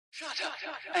Shut up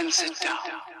and sit down.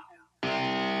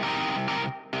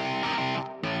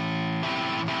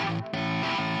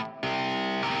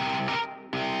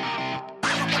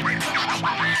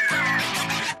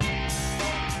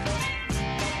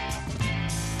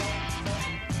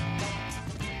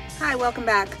 Hi, welcome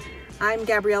back. I'm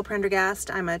Gabrielle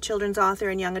Prendergast. I'm a children's author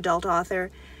and young adult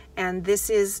author, and this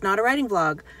is not a writing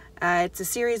vlog. It's a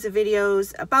series of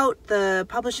videos about the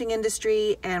publishing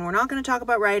industry, and we're not going to talk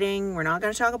about writing, we're not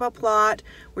going to talk about plot,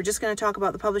 we're just going to talk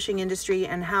about the publishing industry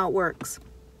and how it works.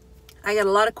 I get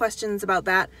a lot of questions about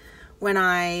that when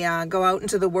I go out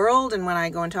into the world and when I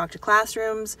go and talk to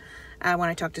classrooms, when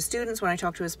I talk to students, when I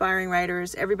talk to aspiring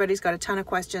writers. Everybody's got a ton of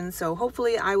questions, so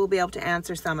hopefully I will be able to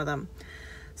answer some of them.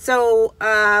 So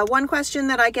one question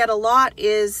that I get a lot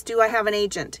is, do I have an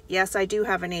agent? Yes, I do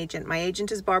have an agent. My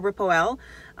agent is Barbara Poel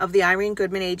of the Irene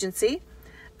Goodman Agency.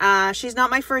 She's not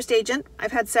my first agent.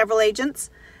 I've had several agents,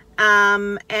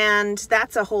 and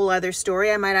that's a whole other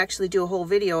story. I might actually do a whole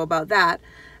video about that.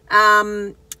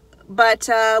 But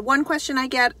one question I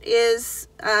get is,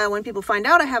 when people find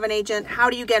out I have an agent, how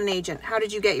do you get an agent? How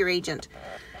did you get your agent?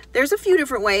 There's a few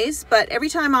different ways, but every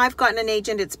time I've gotten an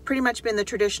agent, it's pretty much been the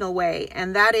traditional way,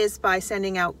 and that is by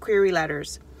sending out query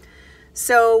letters.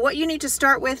 So what you need to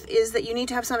start with is that you need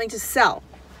to have something to sell.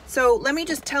 So let me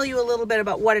just tell you a little bit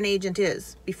about what an agent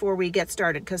is before we get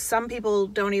started, because some people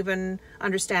don't even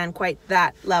understand quite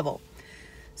that level.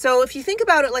 So if you think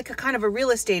about it like a kind of a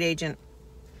real estate agent,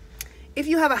 if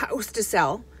you have a house to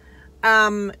sell,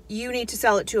 you need to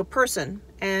sell it to a person.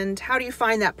 And how do you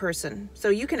find that person? So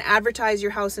you can advertise your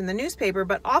house in the newspaper,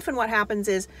 but often what happens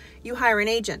is you hire an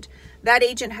agent. That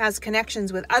agent has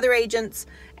connections with other agents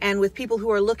and with people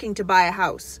who are looking to buy a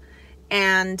house.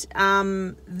 And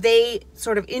they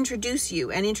sort of introduce you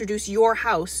and introduce your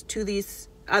house to these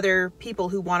other people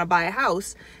who want to buy a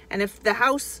house. And if the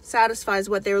house satisfies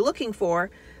what they're looking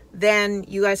for, then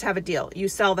you guys have a deal. You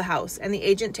sell the house and the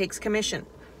agent takes commission.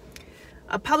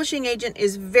 A publishing agent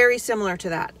is very similar to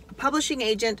that. A publishing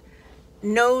agent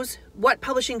knows what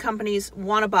publishing companies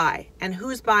want to buy and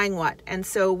who's buying what. And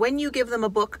so when you give them a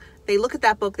book, they look at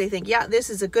that book, they think, yeah, this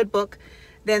is a good book.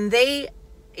 Then they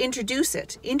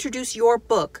introduce your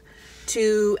book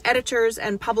to editors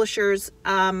and publishers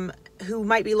who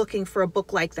might be looking for a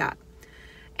book like that.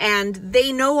 And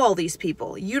they know all these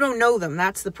people. You don't know them.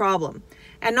 That's the problem.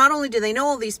 And not only do they know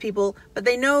all these people, but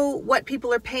they know what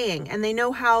people are paying, and they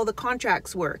know how the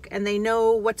contracts work, and they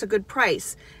know what's a good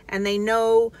price, and they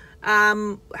know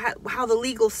how the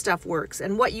legal stuff works,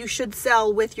 and what you should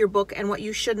sell with your book and what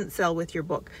you shouldn't sell with your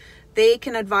book. They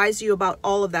can advise you about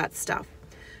all of that stuff.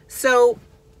 So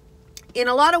in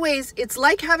a lot of ways, it's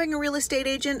like having a real estate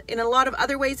agent. In a lot of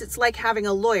other ways, it's like having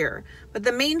a lawyer. But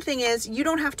the main thing is you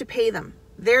don't have to pay them.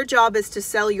 Their job is to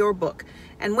sell your book.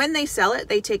 And when they sell it,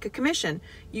 they take a commission,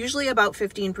 usually about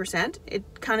 15%. It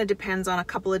kind of depends on a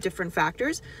couple of different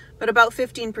factors, but about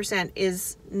 15%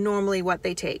 is normally what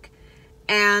they take.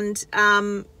 And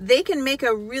they can make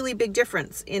a really big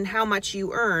difference in how much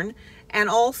you earn and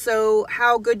also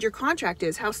how good your contract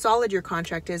is, how solid your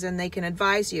contract is, and they can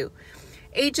advise you.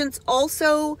 Agents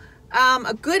also,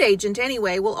 a good agent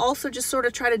anyway, will also just sort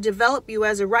of try to develop you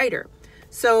as a writer.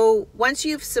 So once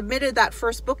you've submitted that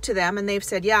first book to them and they've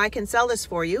said, yeah, I can sell this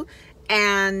for you,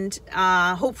 and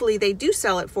hopefully they do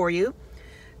sell it for you,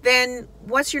 then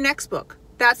what's your next book?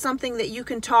 That's something that you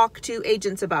can talk to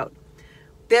agents about.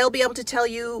 They'll be able to tell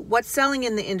you what's selling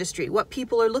in the industry, what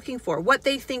people are looking for, what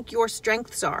they think your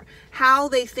strengths are, how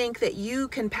they think that you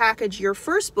can package your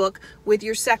first book with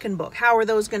your second book. How are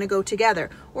those going to go together?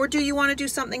 Or do you want to do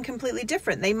something completely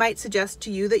different? They might suggest to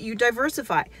you that you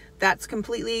diversify. That's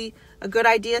completely a good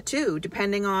idea too,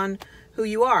 depending on who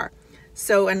you are.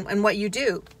 So, and what you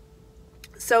do.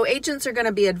 So agents are going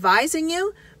to be advising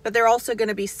you, but they're also going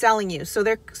to be selling you. So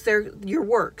they're your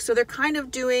work. So they're kind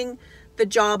of doing the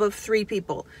job of three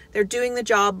people. They're doing the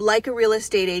job like a real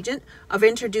estate agent of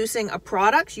introducing a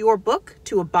product, your book,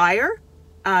 to a buyer,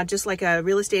 just like a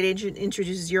real estate agent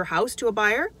introduces your house to a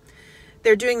buyer.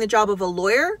 They're doing the job of a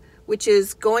lawyer, which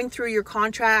is going through your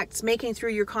contracts, making sure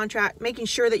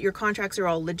that your contracts are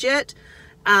all legit,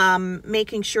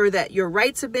 making sure that your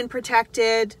rights have been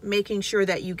protected, making sure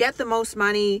that you get the most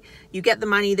money, you get the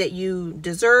money that you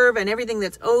deserve and everything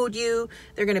that's owed you.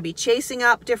 They're going to be chasing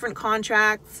up different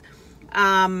contracts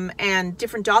and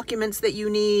different documents that you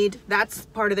need. That's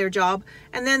part of their job.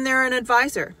 And then they're an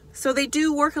advisor. So they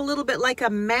do work a little bit like a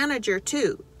manager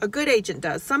too. A good agent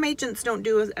does. Some agents don't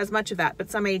do as much of that,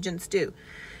 but some agents do.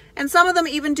 And some of them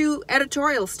even do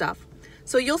editorial stuff.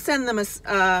 So you'll send them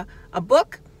a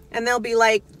book and they'll be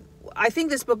like, I think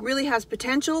this book really has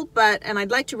potential, and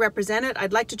I'd like to represent it.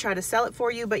 I'd like to try to sell it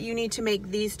for you, but you need to make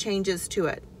these changes to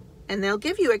it. And they'll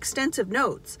give you extensive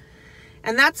notes.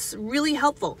 And that's really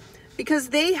helpful because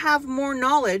they have more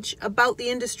knowledge about the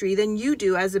industry than you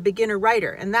do as a beginner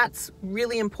writer. And that's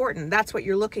really important. That's what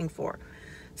you're looking for.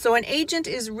 So an agent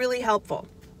is really helpful.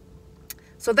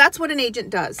 So that's what an agent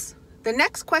does. The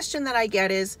next question that I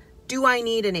get is, do I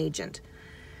need an agent?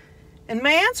 And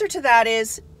my answer to that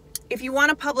is, if you want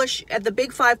to publish at the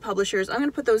big 5 publishers, I'm going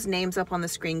to put those names up on the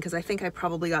screen because I think I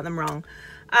probably got them wrong.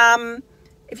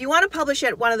 If you want to publish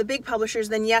at one of the big publishers,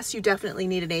 then yes, you definitely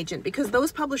need an agent because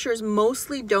those publishers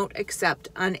mostly don't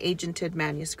accept unagented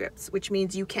manuscripts, which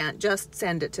means you can't just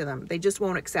send it to them. They just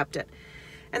won't accept it.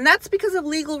 And that's because of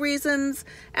legal reasons,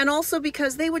 and also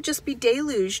because they would just be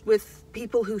deluged with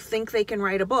people who think they can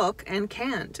write a book and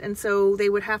can't. And so they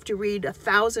would have to read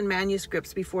 1,000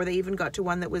 manuscripts before they even got to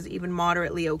one that was even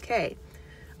moderately okay.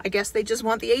 I guess they just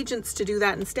want the agents to do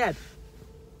that instead.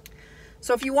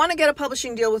 So if you want to get a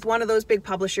publishing deal with one of those big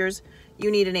publishers,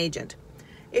 you need an agent.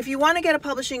 If you want to get a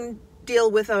publishing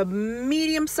deal with a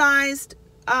medium-sized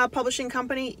publishing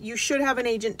company, you should have an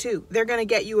agent too. They're going to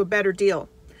get you a better deal.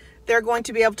 They're going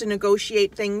to be able to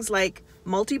negotiate things like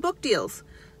multi-book deals.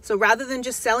 So rather than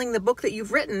just selling the book that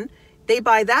you've written, they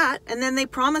buy that and then they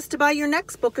promise to buy your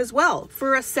next book as well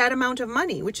for a set amount of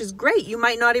money, which is great. You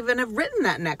might not even have written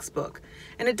that next book.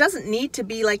 And it doesn't need to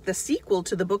be like the sequel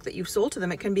to the book that you've sold to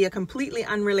them. It can be a completely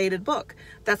unrelated book.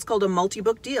 That's called a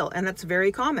multi-book deal, and that's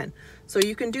very common. So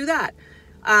you can do that.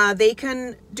 They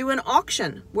can do an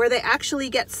auction where they actually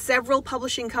get several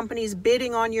publishing companies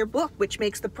bidding on your book, which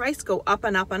makes the price go up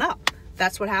and up and up.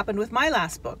 That's what happened with my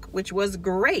last book, which was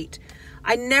great.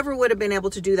 I never would have been able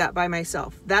to do that by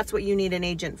myself. That's what you need an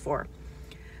agent for.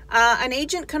 An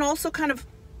agent can also kind of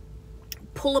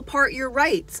pull apart your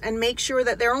rights and make sure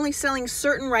that they're only selling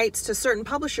certain rights to certain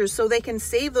publishers so they can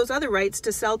save those other rights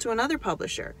to sell to another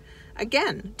publisher.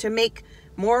 Again, to make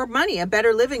more money, a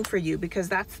better living for you, because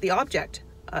that's the object.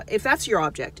 If that's your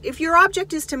object. If your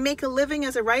object is to make a living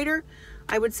as a writer,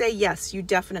 I would say yes, you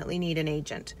definitely need an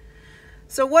agent.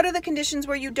 So what are the conditions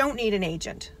where you don't need an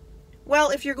agent?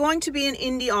 Well, if you're going to be an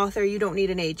indie author, you don't need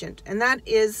an agent. And that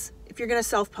is if you're going to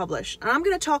self-publish. And I'm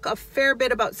going to talk a fair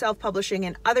bit about self-publishing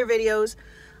in other videos.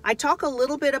 I talk a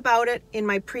little bit about it in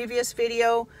my previous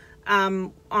video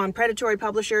on predatory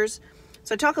publishers.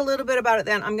 So I talk a little bit about it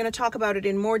then. I'm going to talk about it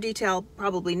in more detail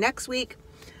probably next week.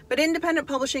 But independent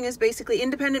publishing is basically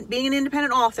being an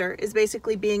independent author is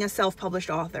basically being a self-published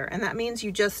author. And that means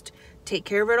you just take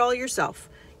care of it all yourself.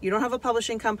 You don't have a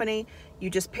publishing company. You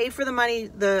just pay for the money,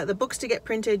 the books to get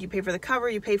printed. You pay for the cover,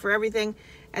 you pay for everything.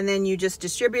 And then you just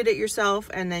distribute it yourself.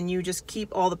 And then you just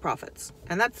keep all the profits.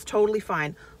 And that's totally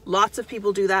fine. Lots of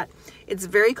people do that. It's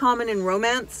very common in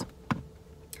romance.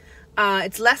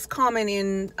 It's less common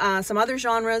in some other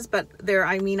genres, but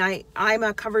I'm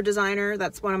a cover designer.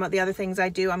 That's one of the other things I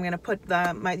do. I'm going to put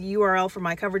my URL for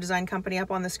my cover design company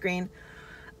up on the screen.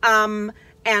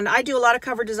 And I do a lot of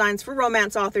cover designs for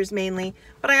romance authors mainly,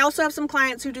 but I also have some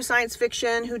clients who do science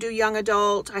fiction, who do young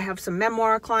adult. I have some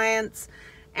memoir clients,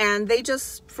 and they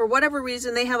just, for whatever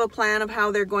reason, they have a plan of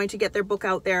how they're going to get their book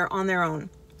out there on their own.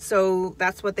 So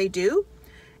that's what they do.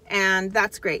 And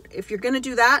that's great. If you're going to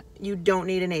do that, you don't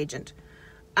need an agent.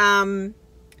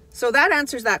 So that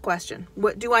answers that question.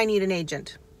 What do I need an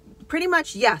agent? Pretty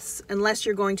much yes, unless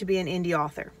you're going to be an indie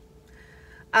author.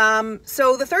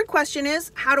 So the third question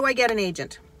is, how do I get an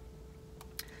agent?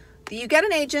 You get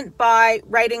an agent by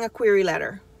writing a query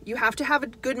letter. You have to have a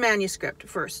good manuscript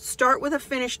first. Start with a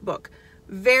finished book.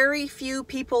 Very few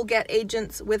people get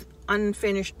agents with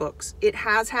unfinished books. It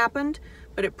has happened,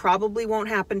 but it probably won't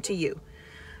happen to you.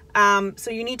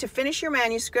 So you need to finish your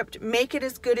manuscript, make it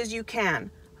as good as you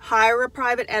can. Hire a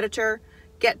private editor,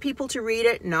 get people to read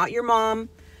it, not your mom.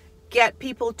 Get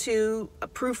people to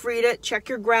proofread it, check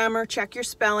your grammar, check your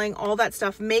spelling, all that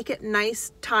stuff. Make it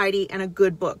nice, tidy, and a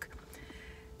good book.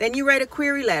 Then you write a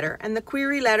query letter. And the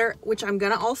query letter, which I'm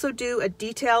going to also do a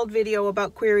detailed video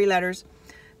about query letters.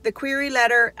 The query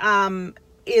letter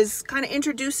is kind of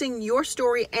introducing your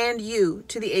story and you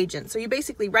to the agent. So you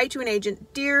basically write to an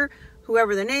agent, dear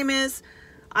whoever the name is,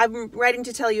 I'm writing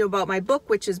to tell you about my book,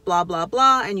 which is blah, blah,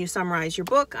 blah, and you summarize your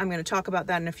book. I'm going to talk about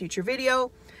that in a future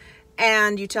video.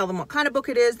 And you tell them what kind of book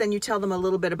it is. Then you tell them a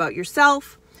little bit about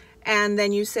yourself. And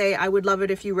then you say, I would love it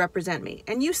if you represent me.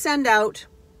 And you send out,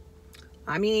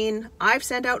 I've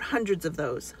sent out hundreds of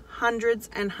those. Hundreds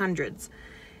and hundreds.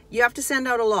 You have to send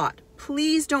out a lot.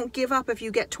 Please don't give up if you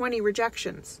get 20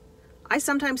 rejections. I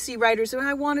sometimes see writers who,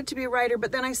 I wanted to be a writer,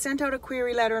 but then I sent out a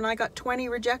query letter and I got 20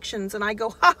 rejections, and I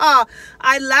go, haha,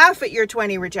 I laugh at your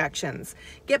 20 rejections.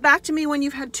 Get back to me when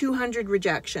you've had 200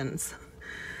 rejections.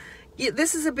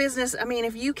 This is a business. I mean,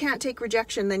 if you can't take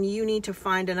rejection, then you need to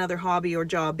find another hobby or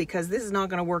job, because this is not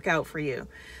going to work out for you.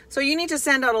 So you need to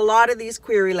send out a lot of these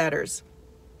query letters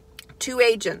to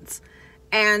agents,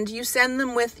 and you send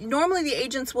them with, normally the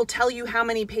agents will tell you how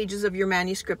many pages of your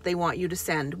manuscript they want you to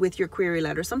send with your query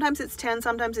letter. Sometimes it's 10,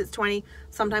 sometimes it's 20,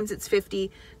 sometimes it's 50.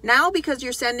 Now, because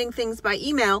you're sending things by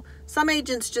email, some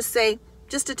agents just say,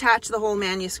 just attach the whole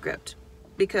manuscript,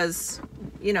 because,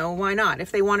 you know, why not?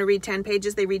 If they want to read 10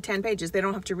 pages, they read 10 pages. They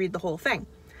don't have to read the whole thing.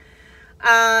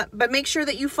 But make sure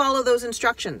that you follow those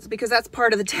instructions, because that's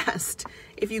part of the test.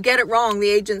 If you get it wrong, the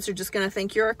agents are just going to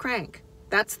think you're a crank.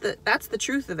 That's the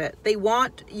truth of it. They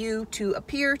want you to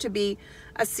appear to be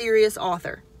a serious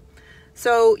author.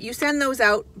 So you send those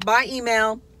out by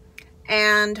email,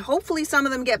 and hopefully some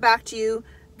of them get back to you.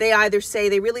 They either say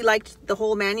they really liked the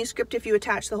whole manuscript if you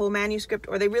attach the whole manuscript,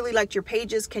 or they really liked your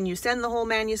pages. Can you send the whole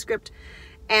manuscript?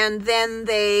 And then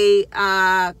they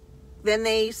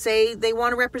say they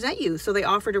want to represent you. So they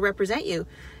offer to represent you.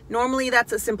 Normally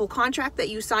that's a simple contract that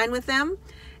you sign with them,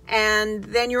 and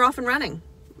then you're off and running.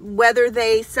 Whether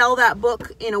they sell that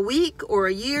book in a week or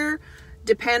a year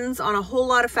depends on a whole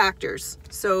lot of factors.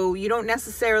 So you don't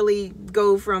necessarily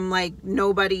go from like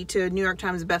nobody to New York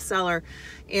Times bestseller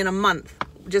in a month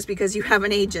just because you have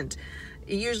an agent.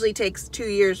 It usually takes 2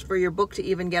 years for your book to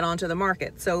even get onto the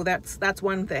market. So that's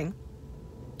one thing.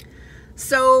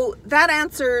 So that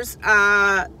answers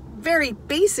very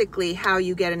basically how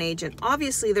you get an agent.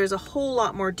 Obviously, there's a whole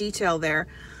lot more detail there.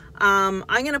 I'm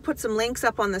going to put some links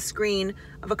up on the screen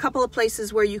of a couple of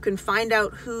places where you can find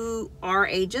out who are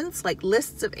agents, like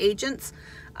lists of agents.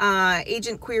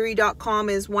 Agentquery.com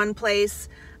is one place,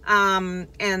 and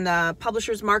the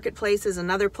Publishers Marketplace is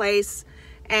another place.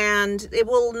 And it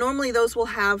will normally, those will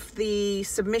have the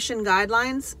submission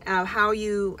guidelines,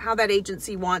 how that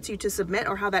agency wants you to submit,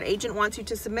 or how that agent wants you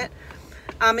to submit.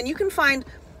 And you can find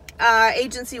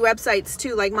agency websites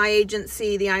too, like my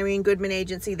agency, the Irene Goodman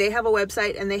Agency. They have a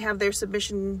website, and they have their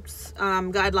submission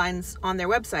guidelines on their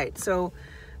website. So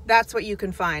that's what you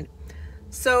can find.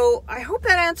 So I hope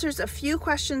that answers a few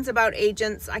questions about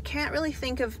agents. I can't really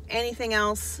think of anything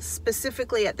else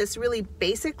specifically at this really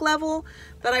basic level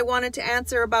that I wanted to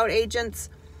answer about agents.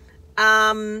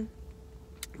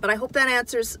 But I hope that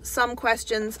answers some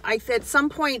questions. At some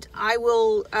point I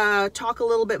will talk a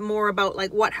little bit more about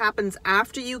like what happens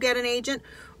after you get an agent,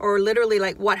 or literally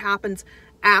like what happens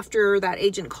after that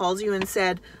agent calls you and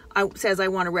says, I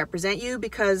want to represent you,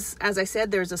 because as I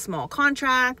said, there's a small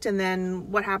contract, and then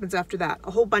what happens after that?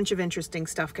 A whole bunch of interesting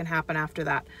stuff can happen after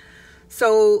that.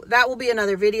 So that will be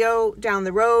another video down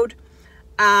the road.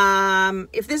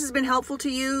 If this has been helpful to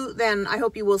you, then I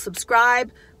hope you will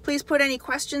subscribe. Please put any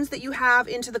questions that you have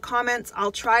into the comments.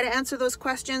 I'll try to answer those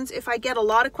questions. If I get a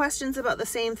lot of questions about the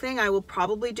same thing, I will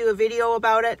probably do a video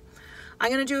about it.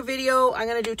 I'm going to do a video. I'm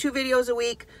going to do 2 videos a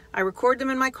week. I record them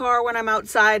in my car when I'm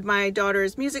outside my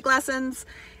daughter's music lessons,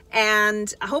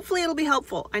 and hopefully it'll be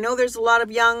helpful. I know there's a lot of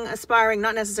young, aspiring,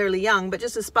 not necessarily young, but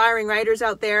just aspiring writers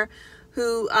out there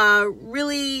who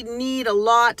really need a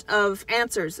lot of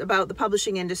answers about the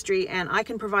publishing industry, and I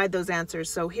can provide those answers.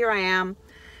 So here I am.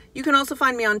 You can also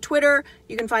find me on Twitter,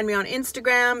 you can find me on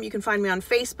Instagram, you can find me on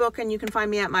Facebook, and you can find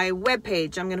me at my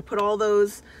webpage. I'm going to put all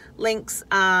those links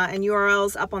and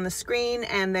URLs up on the screen,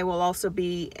 and they will also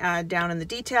be down in the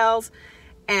details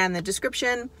and the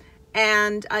description.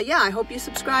 And yeah, I hope you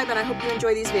subscribe, and I hope you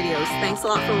enjoy these videos. Thanks a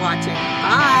lot for watching.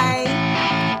 Bye!